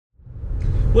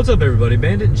What's up, everybody?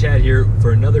 Bandit and Chad here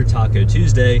for another Taco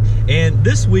Tuesday, and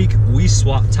this week we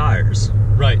swapped tires.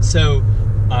 Right, so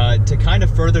to kind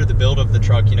of further the build of the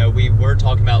truck, you know, we were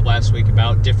talking about last week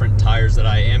about different tires that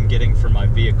I am getting for my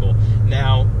vehicle.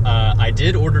 Now, I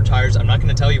did order tires. I'm not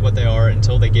going to tell you what they are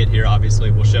until they get here. Obviously,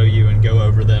 we'll show you and go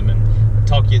over them and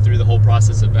talk you through the whole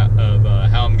process of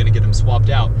how I'm going to get them swapped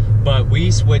out. But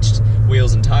we switched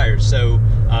wheels and tires. So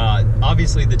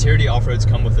obviously the TRD Off-Roads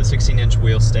come with a 16-inch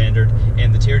wheel standard,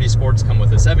 and the TRD Sports come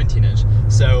with a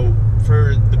 17-inch. So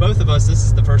for the both of us, this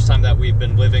is the first time that we've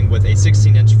been living with a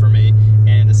 16-inch for me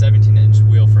and a 17-inch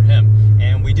wheel for him.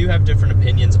 And we do have different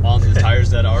opinions on the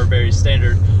tires that are very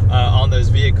standard on those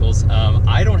vehicles.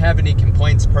 I don't have any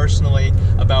complaints personally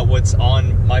about what's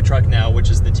on my truck now, which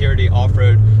is the TRD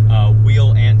Off-Road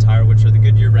wheel and tire, which are the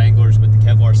Goodyear Wranglers with the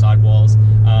Kevlar sidewalls.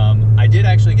 I did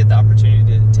actually get the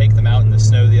opportunity to take them out in the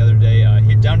snow the other day.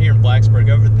 Down here in Blacksburg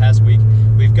over the past week,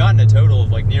 we've gotten a total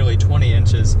of like nearly 20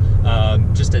 inches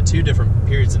just at two different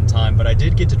periods in time, but I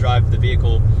did get to drive the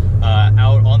vehicle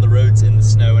out on the roads in the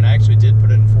snow, and I actually did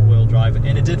put it in four-wheel drive,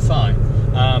 and it did fine.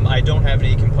 I don't have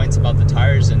any complaints about the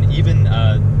tires, and even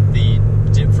the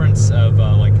difference of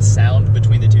like sound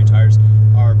between the two tires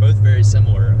are both very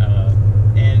similar,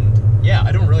 and yeah,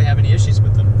 I don't really have any issues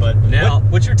with them. But now,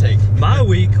 what's your take? My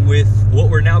week with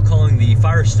what we're now calling the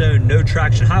Firestone no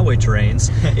traction highway terrains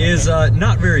is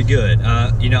not very good.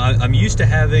 You know, I'm used to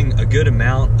having a good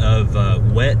amount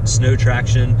of wet snow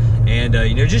traction and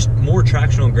you know, just more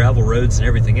traction on gravel roads and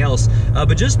everything else.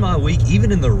 But just my week,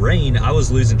 even in the rain, I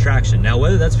was losing traction. Now,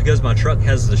 whether that's because my truck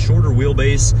has the shorter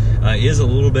wheelbase, is a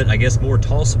little bit, I guess, more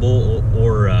tossable,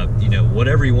 or you know,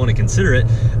 whatever you want to consider it.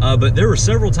 But there were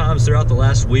several times throughout the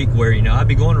last week where, you know, I'd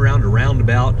be going around a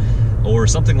roundabout or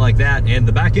something like that, and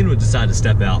the back end would decide to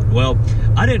step out. Well,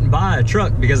 I didn't buy a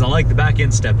truck because I like the back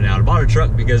end stepping out. I bought a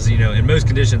truck because, you know, in most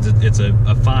conditions it's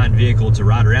a fine vehicle to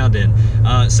ride around in.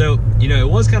 So, you know, it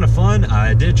was kind of fun.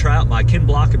 I did try out my Ken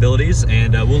Block abilities,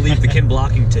 and we'll leave the Ken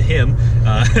blocking to him.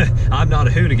 I'm not a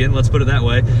hoonigan, let's put it that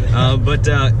way. But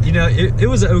you know, it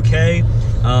was okay.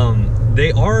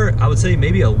 They are, I would say,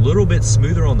 maybe a little bit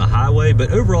smoother on the highway,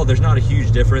 but overall there's not a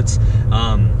huge difference.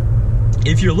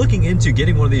 If you're looking into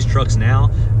getting one of these trucks now,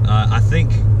 I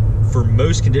think for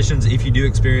most conditions, if you do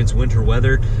experience winter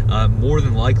weather, more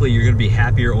than likely you're going to be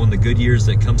happier on the Goodyears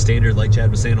that come standard, like Chad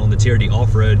was saying, on the TRD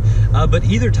Off-Road. But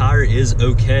either tire is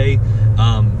okay.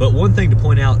 But one thing to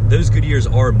point out, those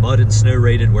Goodyears are mud and snow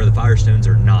rated, where the Firestones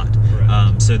are not.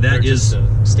 Right. So that is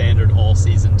a standard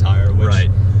all-season tire, which right.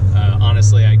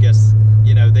 Honestly, I guess,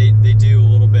 you know, they do a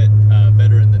little bit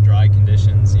better in the dry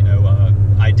conditions. You know,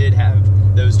 I did have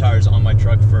those tires on my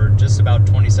truck for just about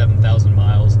 27,000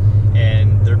 miles,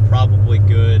 and they're probably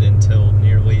good until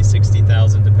nearly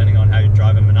 60,000, depending on how you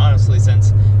drive them. And honestly,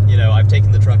 since, you know, I've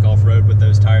taken the truck off-road with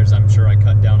those tires, I'm sure I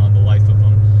cut down on the life of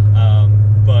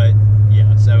them. But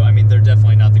yeah, so I mean, they're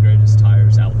definitely not the greatest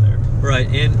tires out there. Right,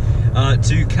 and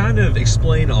to kind of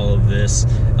explain all of this,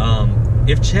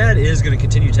 if Chad is going to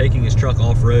continue taking his truck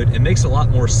off-road, it makes a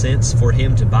lot more sense for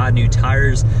him to buy new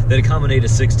tires that accommodate a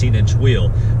 16-inch wheel.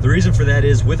 The reason for that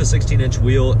is, with a 16-inch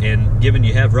wheel, and given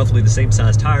you have roughly the same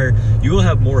size tire, you will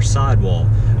have more sidewall.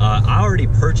 I already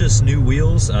purchased new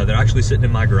wheels. They're actually sitting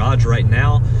in my garage right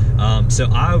now, so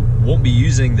I won't be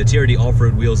using the TRD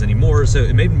Off-Road wheels anymore, so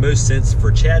it made most sense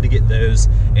for Chad to get those,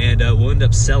 and we'll end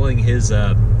up selling his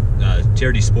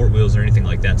TRD Sport wheels or anything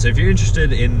like that. So if you're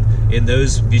interested in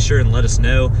those, be sure and let us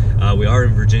know. We are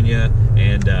in Virginia,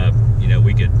 and you know,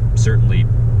 we could certainly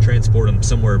transport them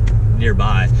somewhere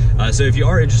nearby. So if you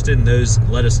are interested in those,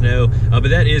 let us know. But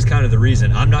that is kind of the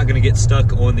reason. I'm not going to get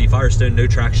stuck on the Firestone no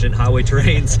traction highway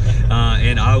terrains,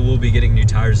 and I will be getting new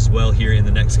tires as well here in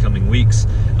the next coming weeks.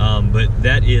 But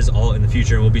that is all in the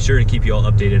future, and we'll be sure to keep you all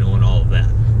updated on all of that.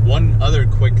 One other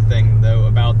quick thing, though,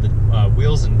 about the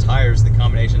wheels and tires, the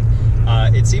combination,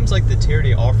 it seems like the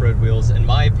TRD Off-Road wheels, in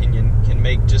my opinion, can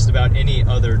make just about any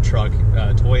other truck,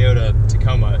 Toyota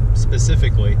Tacoma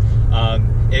specifically,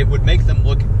 it would make them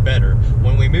look better.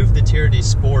 When we moved the TRD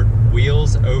Sport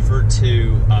wheels over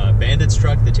to Bandit's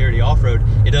truck, the TRD Off-Road,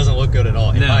 it doesn't look good at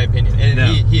all, in my opinion,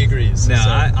 and he agrees. No, so.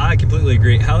 I completely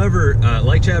agree. However,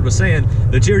 like Chad was saying,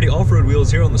 the TRD Off-Road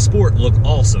wheels here on the Sport look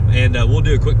awesome, and we'll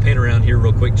do a quick pan around here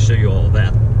real quick to show you all of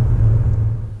that.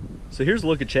 So here's a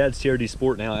look at Chad's TRD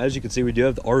Sport now. As you can see, we do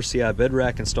have the RCI bed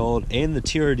rack installed and the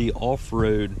TRD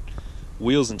Off-Road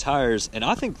wheels and tires, and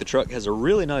I think the truck has a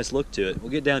really nice look to it.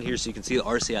 We'll get down here so you can see the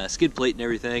RCI skid plate and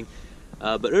everything.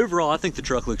 But overall, I think the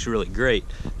truck looks really great.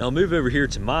 Now I'll move over here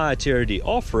to my TRD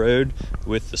Off-Road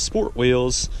with the Sport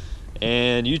wheels,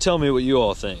 and you tell me what you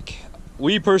all think.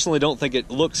 We personally don't think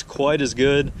it looks quite as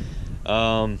good.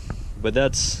 but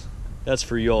that's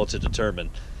for you all to determine.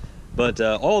 But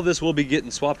all of this will be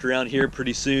getting swapped around here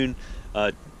pretty soon.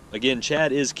 Again,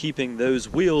 Chad is keeping those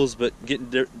wheels, but getting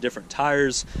different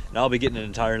tires, and I'll be getting an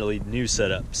entirely new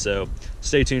setup. So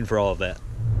stay tuned for all of that.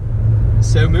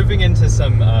 So moving into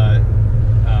some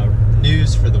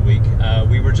news for the week,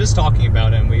 we were just talking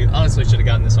about it, and we honestly should have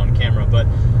gotten this on camera, but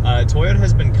Toyota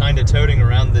has been kind of toting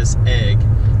around this egg.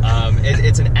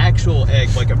 It's an actual egg,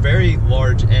 like a very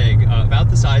large egg, about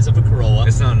the size of a Corolla.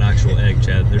 It's not an actual egg,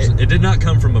 Chad. It did not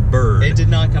come from a bird. It did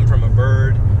not come from a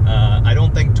bird. I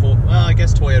don't think, well, I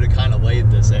guess Toyota kind of laid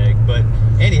this egg, but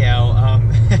anyhow,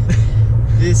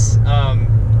 this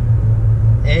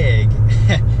egg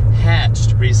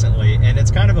hatched recently, and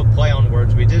it's kind of a play on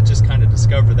words. We did just kind of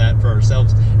discover that for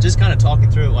ourselves, just kind of talking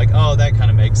through it, like, oh, that kind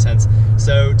of makes sense.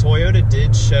 So Toyota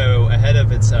did show, ahead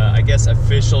of its, I guess,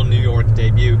 official New York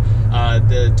debut,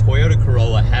 the Toyota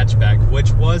Corolla hatchback,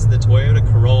 which was the Toyota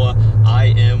Corolla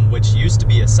IM, which used to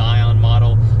be a Scion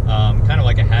model, kind of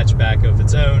like a hatchback of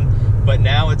its own, but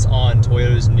now it's on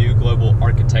Toyota's new global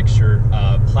architecture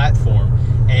platform,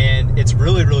 and it's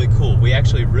really, really cool. We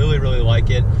actually really, really like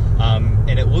it,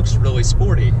 and it looks really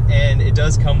sporty, and it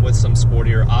does come with some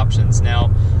sportier options. Now,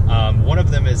 one of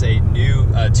them is a new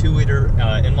 2-liter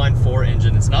inline-4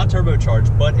 engine. It's not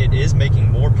turbocharged, but it is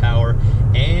making more power,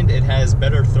 and it has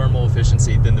better thermal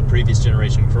efficiency than the previous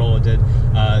generation Corolla did,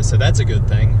 so that's a good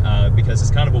thing, because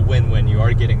it's kind of a win-win. You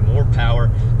are getting more power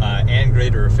and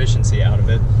greater efficiency out of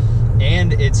it.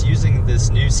 And it's using this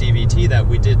new CVT that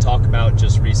we did talk about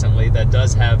just recently that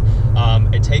does have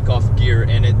a takeoff gear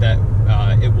in it that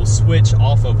it will switch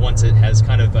off of once it has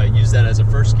kind of used that as a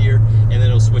first gear, and then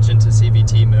it'll switch into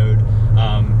CVT mode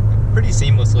pretty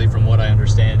seamlessly from what I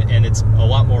understand, and it's a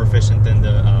lot more efficient than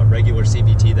the regular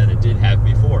CVT that it did have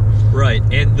before. Right,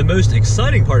 and the most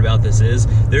exciting part about this is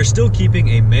they're still keeping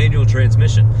a manual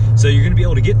transmission. So you're going to be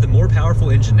able to get the more powerful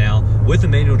engine now with a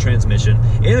manual transmission,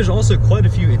 and there's also quite a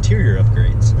few interior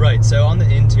upgrades. Right, so on the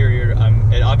interior,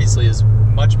 it obviously is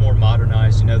much more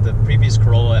modernized. You know, the previous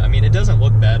Corolla, I mean, it doesn't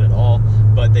look bad at all,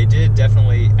 but they did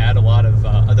definitely add a lot of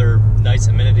other nice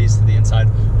amenities to the inside.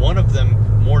 One of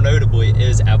them, more notably,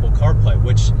 is Apple CarPlay,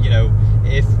 which, you know,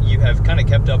 if you have kind of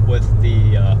kept up with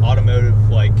the automotive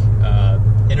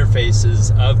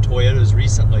interfaces of Toyotas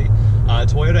recently,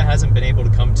 Toyota hasn't been able to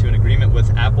come to an agreement with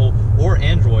Apple or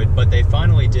Android, but they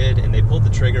finally did, and they pulled the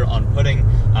trigger on putting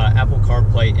Apple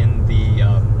CarPlay in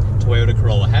the Toyota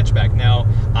Corolla hatchback. Now,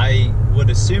 I would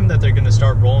assume that they're going to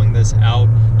start rolling this out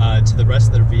to the rest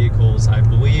of their vehicles. I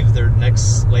believe their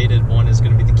next slated one is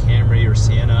going to be the Camry or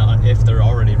Sienna, if they're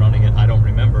already running it, I don't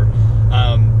remember.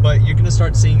 But you're going to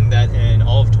start seeing that in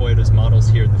all of Toyota's models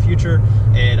here in the future,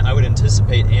 and I would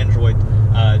anticipate Android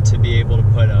to be able to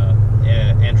put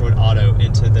Android Auto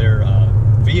into their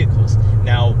vehicles.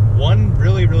 Now, one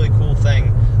really, really cool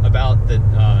thing about the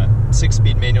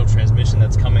 6-speed manual transmission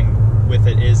that's coming with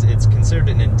it is it's considered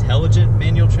an intelligent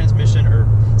manual transmission or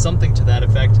something to that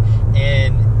effect,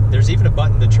 and there's even a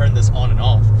button to turn this on and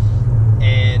off,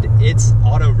 and it's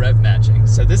auto rev matching.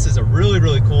 So this is a really,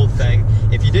 really cool thing.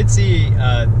 If you did see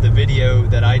the video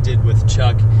that I did with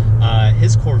Chuck,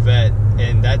 his Corvette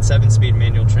and that 7-speed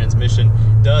manual transmission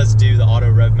does do the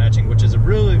auto rev matching, which is a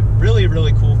really, really,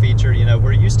 really cool feature. You know,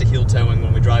 we're used to heel towing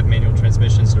when we drive manual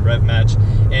transmissions to rev match,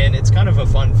 and it's kind of a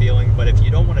fun feeling, but if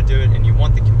you don't want to do it and you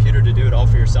want the computer to do it all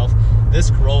for yourself, this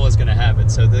Corolla is going to have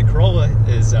it. So the Corolla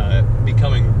is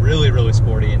becoming really, really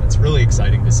sporty, and it's really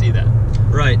exciting to see that.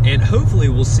 Right, and hopefully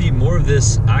we'll see more of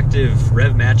this active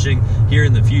rev matching here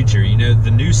in the future. You know,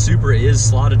 the new Supra is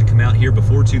slotted to come out here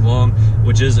before too long,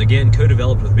 which is, again,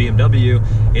 co-developed with BMW.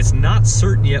 It's not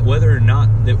certain yet whether or not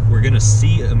that we're going to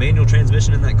see a manual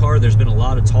transmission in that car. There's been a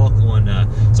lot of talk on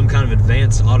some kind of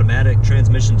advanced automatic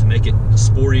transmission to make it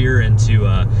sportier and to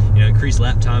you know, increase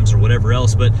lap times or whatever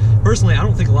else. But personally, I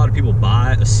don't think a lot of people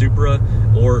buy a Supra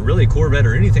or really a Corvette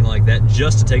or anything like that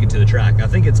just to take it to the track. I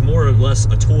think it's more or less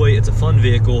a toy. It's a fun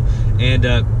vehicle, and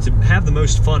to have the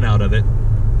most fun out of it,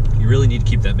 you really need to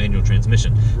keep that manual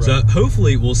transmission. Right. So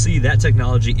hopefully we'll see that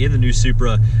technology in the new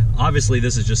Supra. Obviously,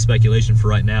 this is just speculation for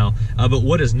right now, but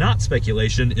what is not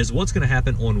speculation is what's going to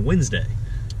happen on Wednesday.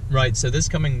 Right, so this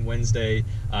coming Wednesday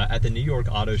at the New York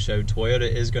Auto Show, Toyota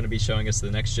is going to be showing us the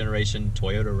next generation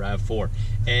Toyota RAV4.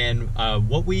 And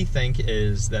what we think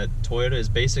is that Toyota is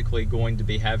basically going to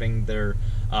be having their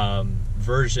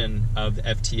version of the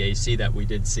FTAC that we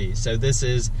did see. So this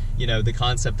is, you know, the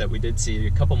concept that we did see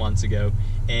a couple months ago,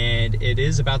 and it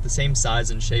is about the same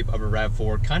size and shape of a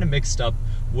RAV4, kind of mixed up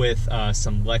with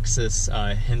some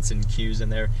Lexus hints and cues in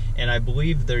there, and I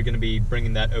believe they're going to be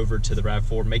bringing that over to the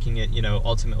RAV4, making it, you know,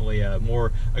 ultimately a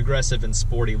more aggressive and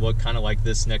sporty look, kind of like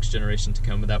this next generation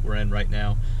Tacoma that we're in right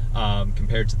now.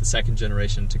 Compared to the second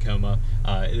generation Tacoma,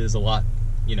 it is a lot,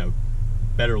 you know,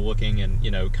 better looking and, you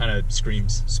know, kind of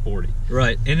screams sporty.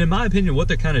 Right, and in my opinion, what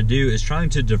they kind of do is trying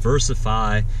to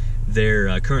diversify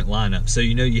their current lineup. So,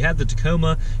 you know, you have the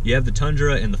Tacoma, you have the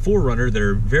Tundra, and the 4Runner that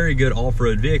are very good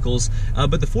off-road vehicles,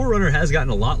 but the 4Runner has gotten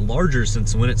a lot larger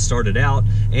since when it started out,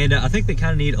 and I think they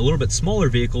kind of need a little bit smaller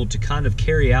vehicle to kind of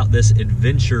carry out this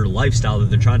adventure lifestyle that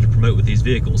they're trying to promote with these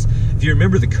vehicles. If you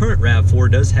remember, the current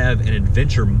RAV4 does have an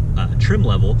adventure trim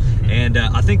level, and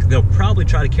I think they'll probably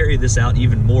try to carry this out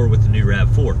even more with the new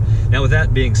RAV4. Now, with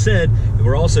that being said,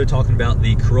 we're also talking about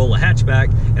the Corolla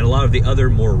hatchback and a lot of the other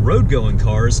more road-going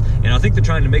cars, and I think they're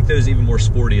trying to make those even more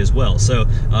sporty as well. So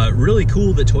really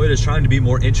cool that Toyota's trying to be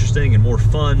more interesting and more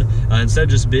fun, instead of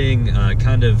just being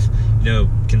kind of, you know,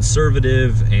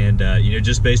 conservative and you know,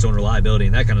 just based on reliability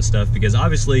and that kind of stuff, because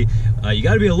obviously you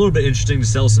got to be a little bit interesting to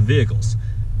sell some vehicles.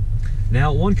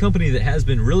 Now, one company that has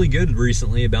been really good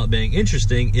recently about being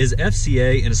interesting is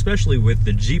FCA, and especially with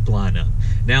the Jeep lineup.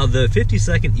 Now, the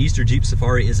 52nd Easter Jeep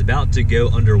Safari is about to go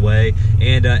underway,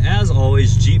 and as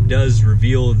always, Jeep does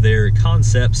reveal their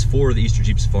concepts for the Easter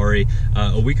Jeep Safari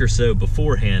a week or so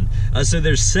beforehand. So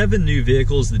there's 7 new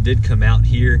vehicles that did come out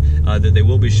here that they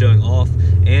will be showing off,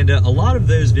 and a lot of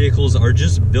those vehicles are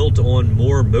just built on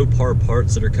more Mopar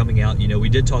parts that are coming out. You know, we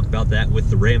did talk about that with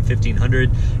the Ram 1500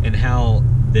 and how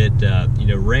that you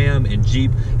know, Ram and Jeep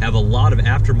have a lot of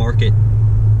aftermarket,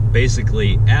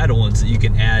 basically add-ons that you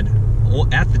can add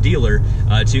at the dealer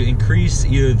to increase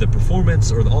either the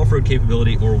performance or the off-road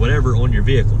capability or whatever on your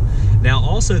vehicle. Now,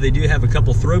 also, they do have a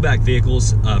couple throwback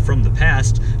vehicles from the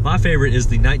past. My favorite is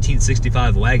the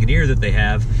 1965 Wagoneer that they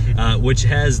have, which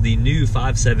has the new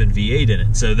 5.7 V8 in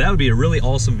it. So that would be a really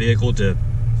awesome vehicle to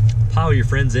pile your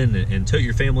friends in and tote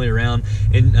your family around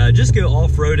and just go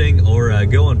off-roading or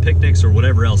go on picnics or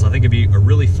whatever else. I think it'd be a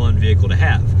really fun vehicle to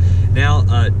have. Now,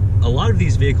 a lot of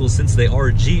these vehicles, since they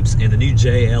are Jeeps and the new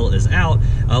JL is out,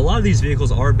 a lot of these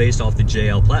vehicles are based off the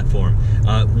JL platform.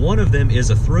 One of them is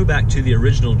a throwback to the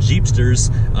original Jeepsters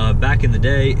back in the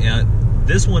day.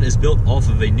 This one is built off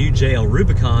of a new JL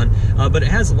Rubicon, but it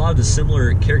has a lot of the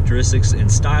similar characteristics and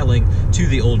styling to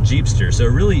the old Jeepster. So a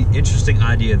really interesting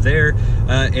idea there.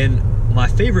 And my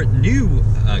favorite new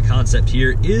concept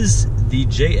here is the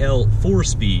JL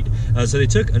 4-speed. So they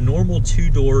took a normal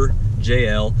 2-door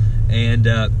JL and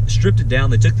stripped it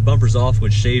down. They took the bumpers off,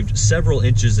 which shaved several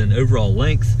inches in overall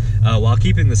length while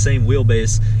keeping the same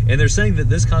wheelbase. And they're saying that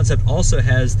this concept also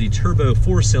has the turbo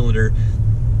 4-cylinder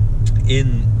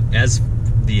as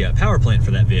the power plant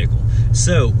for that vehicle.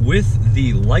 So with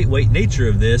the lightweight nature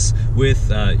of this, with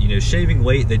you know, shaving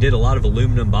weight, they did a lot of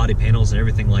aluminum body panels and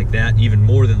everything like that, even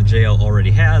more than the JL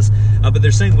already has. But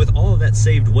they're saying with all of that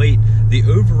saved weight, the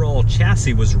overall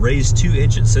chassis was raised 2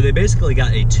 inches. So they basically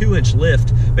got a 2-inch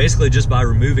lift, basically just by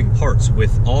removing parts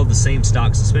with all of the same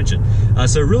stock suspension.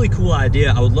 So a really cool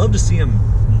idea. I would love to see them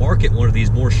market one of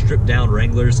these more stripped down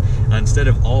Wranglers instead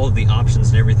of all of the options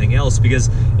and everything else, because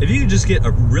if you can just get a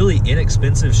really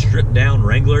inexpensive stripped down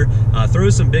Wrangler,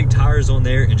 throw some big tires on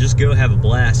there and just go have a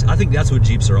blast, I think that's what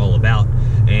Jeeps are all about,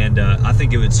 and I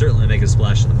think it would certainly make a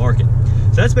splash in the market.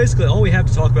 So that's basically all we have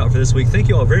to talk about for this week. Thank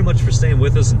you all very much for staying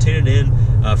with us and tuning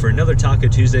in for another Taco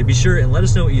Tuesday. Be sure and let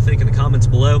us know what you think in the comments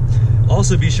below.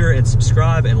 Also, be sure and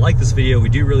subscribe and like this video. We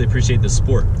do really appreciate the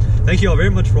support. Thank you all very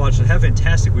much for watching. Have a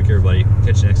fantastic week, everybody.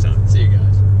 Catch you next time. See you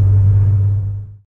guys.